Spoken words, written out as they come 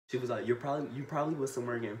She was like, you probably was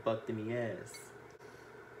somewhere getting fucked in the ass.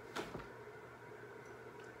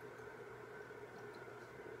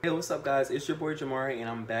 Hey, what's up guys? It's your boy Jamari and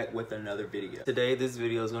I'm back with another video. Today this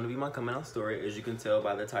video is going to be my coming out story, as you can tell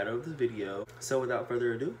by the title of this video. So without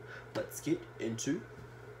further ado, let's get into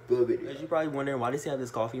the video. As you're probably wondering, why does he have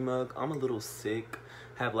this coffee mug? I'm a little sick,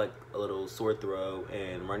 have like a little sore throat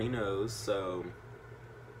and runny nose, so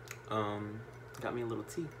got me a little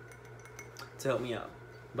tea to help me out.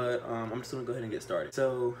 But I'm just gonna go ahead and get started.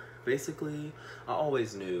 So basically, I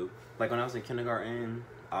always knew, like when I was in kindergarten,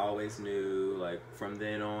 I always knew, like from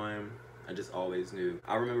then on, I just always knew.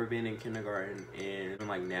 I remember being in kindergarten and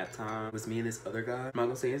like nap time, it was me and this other guy. I'm not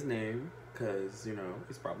gonna say his name because, you know,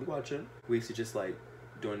 he's probably watching. We used to just like,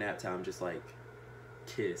 during nap time, just like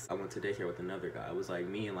kiss. I went to daycare with another guy. It was like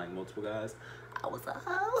me and like multiple guys. I was a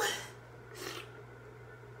hoe.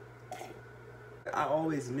 I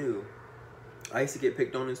always knew. I used to get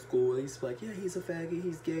picked on in school. They used to be like, yeah, he's a faggot,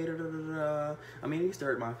 he's gay, da da da da. I mean, it used to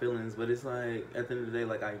hurt my feelings, but it's like, at the end of the day,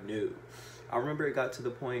 like, I knew. I remember it got to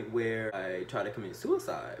the point where I tried to commit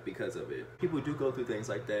suicide because of it. People do go through things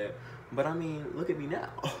like that, but I mean, look at me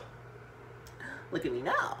now. Look at me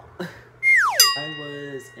now. I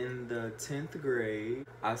was in the 10th grade.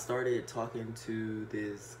 I started talking to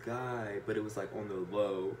this guy, but it was like on the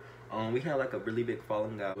low. We had like a really big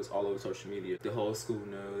following guy. It was all over social media. The whole school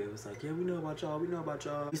knew. It was like, yeah, we know about y'all, we know about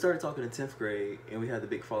y'all. We started talking in 10th grade and we had the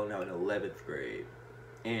big falling out in 11th grade.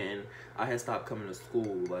 And I had stopped coming to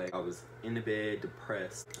school. Like, I was in the bed,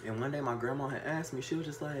 depressed. And one day my grandma had asked me, she was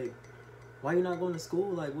just like, why you not going to school?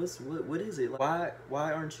 Like, what is it? Like,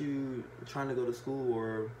 why aren't you trying to go to school,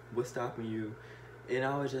 or what's stopping you? And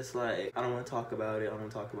I was just like, I don't want to talk about it. I don't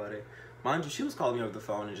want to talk about it. Mind you, she was calling me over the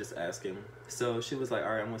phone and just asking. So she was like, all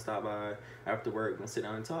right, I'm going to stop by after work. I'm going to sit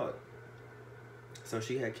down and talk. So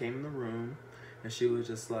she had came in the room and she was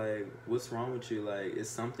just like, what's wrong with you? Like, is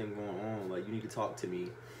something going on? Like, you need to talk to me.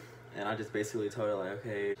 And I just basically told her like,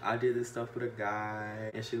 okay, I did this stuff with a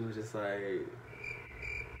guy. And she was just like,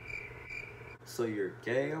 so you're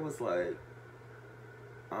gay? I was like,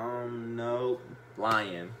 no.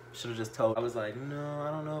 Lying. Should have just told. I was like, no,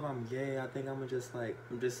 I don't know if I'm gay. I think I'm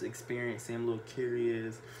just experiencing, I'm a little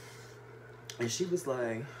curious. And she was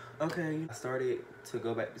like, okay. I started to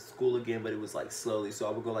go back to school again, but it was like slowly. So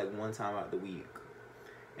I would go like one time out the week.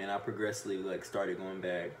 And I progressively like started going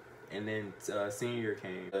back. And then senior year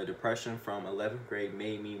came. The depression from 11th grade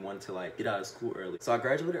made me want to like get out of school early. So I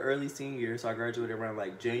graduated early senior year. So I graduated around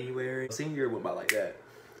like January. Senior year went by like that.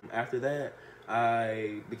 After that,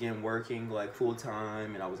 I began working like full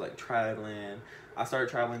time and I was like traveling. I started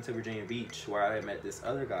traveling to Virginia Beach where I had met this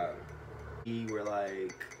other guy. We were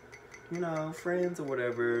like, you know, friends or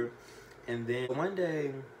whatever. And then one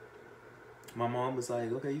day, my mom was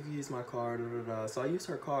like, okay, you can use my car, da, da, da. So I used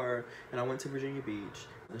her car and I went to Virginia Beach.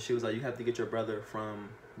 And she was like, you have to get your brother from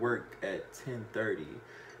work at 10:30.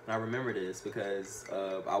 And I remember this because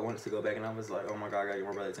I wanted to go back and I was like, oh my God, I gotta get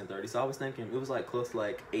my brother at 10:30. So I was thinking, it was like close to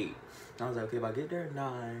like 8. And I was like, okay, if I get there at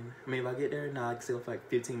 9, if I get there at 9, I can stay for like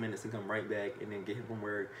 15 minutes and come right back and then get him from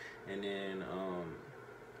work and then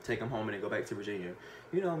take him home and then go back to Virginia.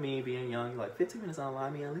 You know me, being young, like 15 minutes online, I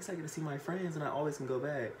mean, at least I get to see my friends and I always can go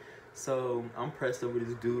back. So I'm pressed over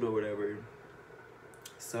this dude or whatever.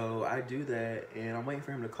 So I do that and I'm waiting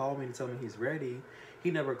for him to call me to tell me he's ready. He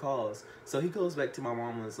never calls. So he goes back to my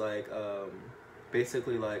mom and was like,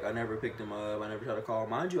 basically like, I never picked him up. I never tried to call.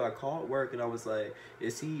 Mind you, I called work and I was like,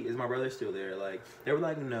 is my brother still there? Like, they were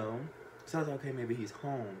like, no. So I was like, okay, maybe he's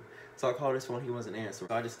home. So I called his phone, he wasn't answering.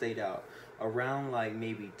 So I just stayed out. Around like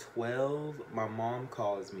maybe 12, my mom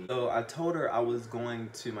calls me. So I told her I was going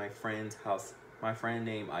to my friend's house, my friend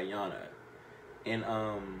named Ayana. And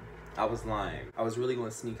I was lying. I was really going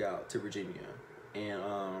to sneak out to Virginia. And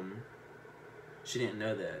she didn't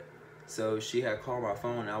know that. So she had called my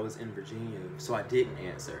phone and I was in Virginia. So I didn't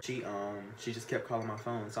answer. She just kept calling my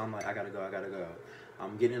phone. So I'm like, I gotta go.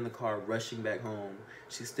 I'm getting in the car, rushing back home.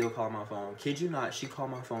 She's still calling my phone. Kid you not, she called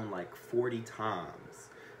my phone like 40 times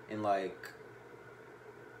in like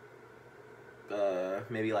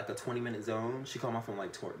maybe like a 20-minute zone. She called my phone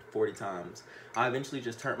like 40 times. I eventually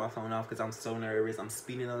just turned my phone off because I'm so nervous. I'm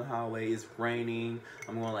speeding on the highway, it's raining.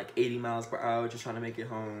 I'm going like 80 miles per hour just trying to make it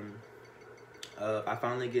home. I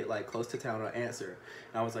finally get like close to town, I answer.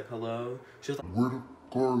 And I was like, hello? She was like, where the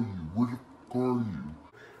car are you? Where the car are you?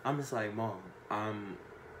 I'm just like, Mom, I'm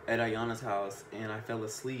at Ayana's house and I fell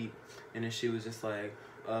asleep. And then she was just like,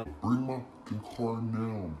 bring my car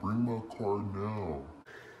now. Bring my car now.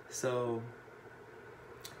 So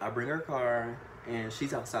I bring her car and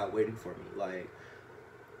she's outside waiting for me. Like,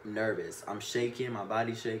 nervous. I'm shaking, my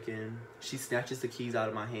body's shaking. She snatches the keys out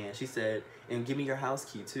of my hand. She said, and give me your house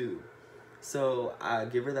key too. So I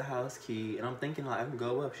give her the house key, and I'm thinking like I can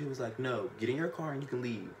go up. She was like, no, get in your car and you can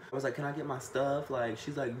leave. I was like, can I get my stuff? Like,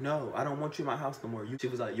 she's like, no, I don't want you in my house no more. She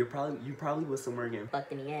was like, you probably was somewhere again.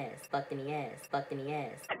 Fucked in the ass, fucked in the ass, fucked in the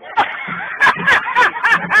ass.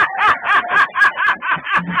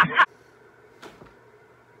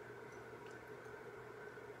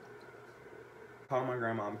 Call my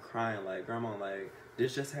grandma, I'm crying like, grandma, like,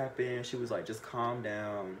 this just happened. She was like, just calm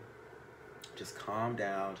down. Just calm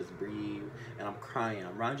down, just breathe. And I'm crying.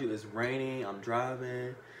 Around you, it's raining, I'm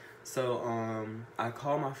driving. So I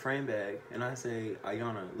call my friend back and I say,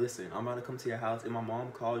 Ayana, listen, I'm about to come to your house. If my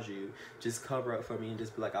mom calls you, just cover up for me and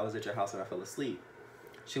just be like, I was at your house and I fell asleep.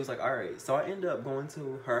 She was like, all right. So I ended up going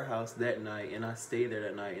to her house that night, and I stayed there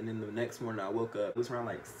that night. And then the next morning I woke up. It was around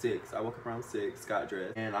like 6. I woke up around 6, got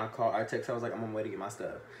dressed, and I texted her. I was like, I'm on my way to get my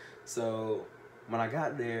stuff. So when I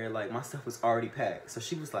got there, like, my stuff was already packed. So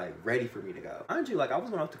she was like ready for me to go. Mind you, like, I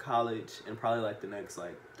was going off to college in probably like the next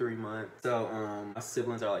like 3 months. So my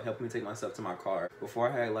siblings are like helping me take my stuff to my car. Before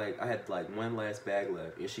I had like one last bag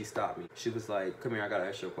left, and she stopped me. She was like, come here, I gotta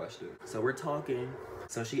ask you a question. So we're talking.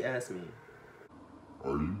 So she asked me,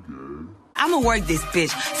 are you gay? I'ma work this bitch.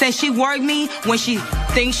 Say she worked me when she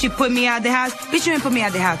thinks she put me out the house. Bitch, you didn't put me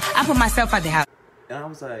out the house. I put myself out the house. And I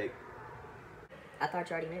was like, I thought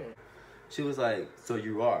you already knew. She was like, so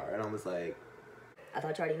you are? And I was like, I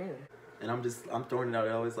thought you already knew. And I'm throwing it out.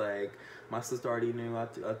 I was like, my sister already knew. I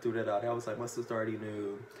threw that out. I was like, my sister already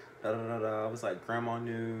knew. Da, da, da, da. I was like, grandma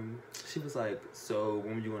knew. She was like, so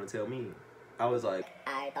when were you going to tell me? I was like,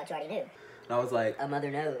 I thought you already knew. And I was like, a mother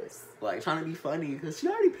knows. Like, trying to be funny, because she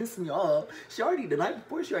already pissed me off. The night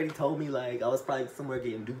before, she already told me, like, I was probably somewhere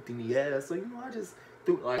getting duped in the ass. So, you know, I just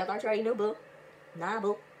threw, like... I thought you already knew, boo. Nah,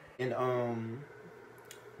 boo. And,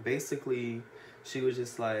 basically, she was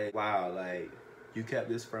just like, wow, like, you kept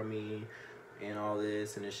this from me and all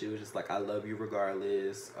this. And then she was just like, I love you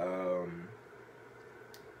regardless.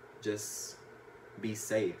 Just be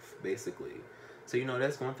safe, basically. So, you know,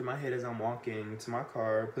 that's going through my head as I'm walking to my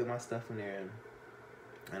car, put my stuff in there.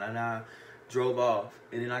 And I drove off.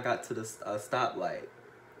 And then I got to the stoplight.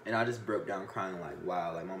 And I just broke down crying like,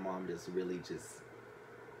 wow, like my mom just really just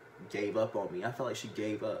gave up on me. I felt like she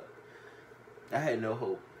gave up. I had no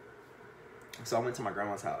hope. So I went to my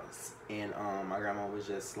grandma's house. And my grandma was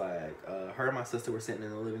just like, her and my sister were sitting in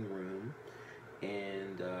the living room.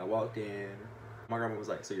 And I walked in. My grandma was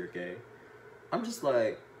like, so you're gay? I'm just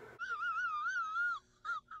like...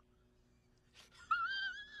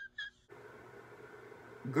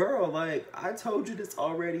 Girl, like, I told you this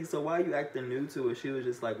already, so why are you acting new to it? She was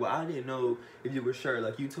just like, well, I didn't know if you were sure.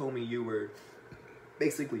 Like, you told me you were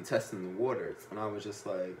basically testing the waters. And I was just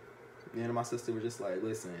like, me and my sister were just like,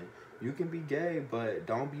 listen, you can be gay, but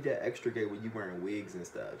don't be that extra gay when you wearing wigs and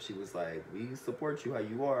stuff. She was like, we support you how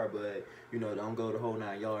you are, but, you know, don't go the whole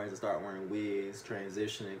 9 yards and start wearing wigs,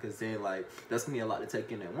 transitioning, because then, like, that's going to be a lot to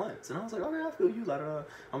take in at once. And I was like, okay, I feel you.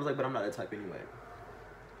 I was like, but I'm not that type anyway.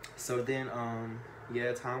 So then,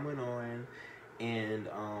 yeah, time went on, and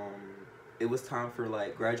it was time for,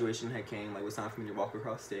 like, graduation had came. Like, it was time for me to walk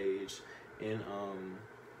across stage, and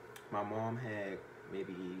my mom had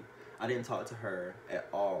I didn't talk to her at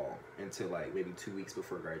all until, like, maybe 2 weeks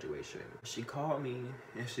before graduation. She called me,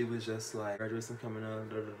 and she was just like, graduation coming up,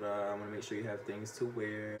 da da da, I want to make sure you have things to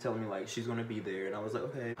wear, telling me, like, she's going to be there, and I was like,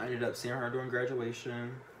 okay. I ended up seeing her during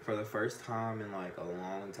graduation for the first time in, like, a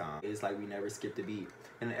long time. It's like we never skipped a beat.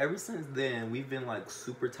 And ever since then, we've been, like,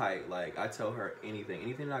 super tight. Like, I tell her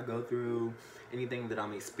anything that I go through, anything that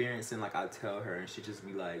I'm experiencing, like, I tell her, and she just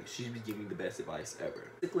be like, she'd be giving me the best advice ever.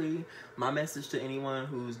 Basically, my message to anyone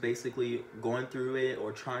who's basically going through it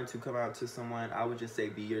or trying to come out to someone, I would just say,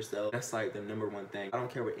 be yourself. That's, like, the #1 thing. I don't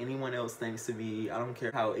care what anyone else thinks of me. I don't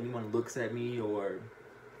care how anyone looks at me or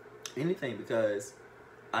anything, because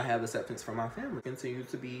I have acceptance from my family. Continue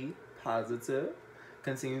to be positive.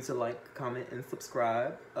 Continue to like, comment, and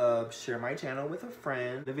subscribe. Share my channel with a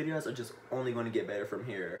friend. The videos are just only going to get better from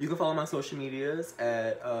here. You can follow my social medias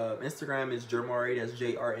at Instagram is Jrmri, that's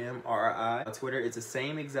JRMRI. On Twitter, it's the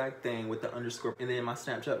same exact thing with the underscore. And then my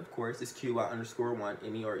Snapchat, of course, is QY_1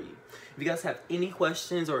 MERE. If you guys have any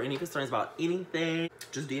questions or any concerns about anything,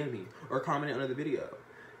 just DM me or comment it under the video.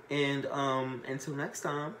 And until next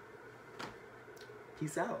time,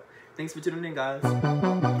 peace out. Thanks for tuning in, guys.